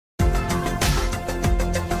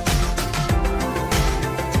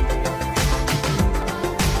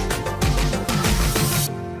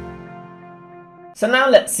So now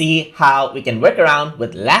let's see how we can work around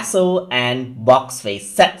with lasso and box face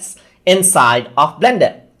sets inside of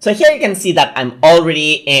Blender. So here you can see that I'm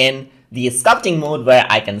already in the sculpting mode where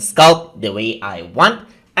I can sculpt the way I want.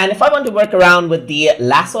 And if I want to work around with the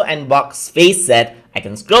lasso and box face set, I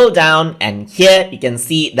can scroll down and here you can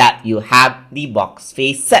see that you have the box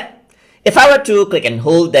face set. If I were to click and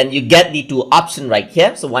hold, then you get the two options right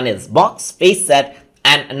here. So one is box face set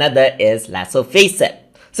and another is lasso face set.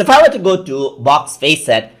 So if I were to go to box face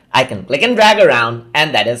set, I can click and drag around,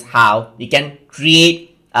 and that is how you can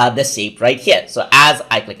create the shape right here. So as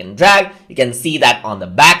I click and drag, you can see that on the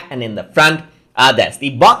back and in the front, there's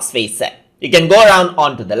the box face set. You can go around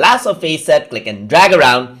onto the lasso face set, click and drag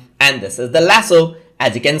around, and this is the lasso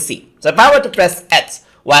as you can see. So if I were to press X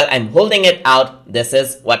while I'm holding it out, this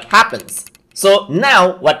is what happens. So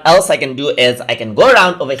now what else I can do is I can go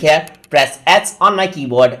around over here, press X on my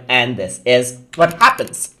keyboard, and this is what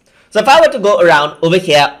happens. So if I were to go around over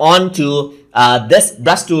here onto this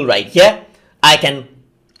brush tool right here, I can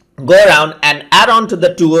go around and add on to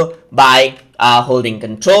the tool by holding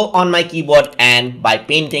Control on my keyboard and by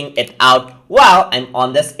painting it out while I'm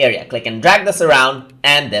on this area. Click and drag this around,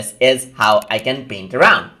 and this is how I can paint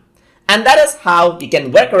around. And that is how you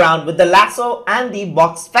can work around with the lasso and the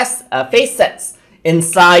box face sets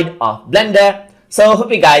inside of Blender. So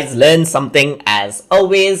hope you guys learned something as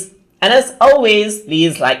always. And as always,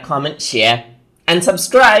 please like, comment, share, and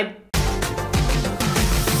subscribe.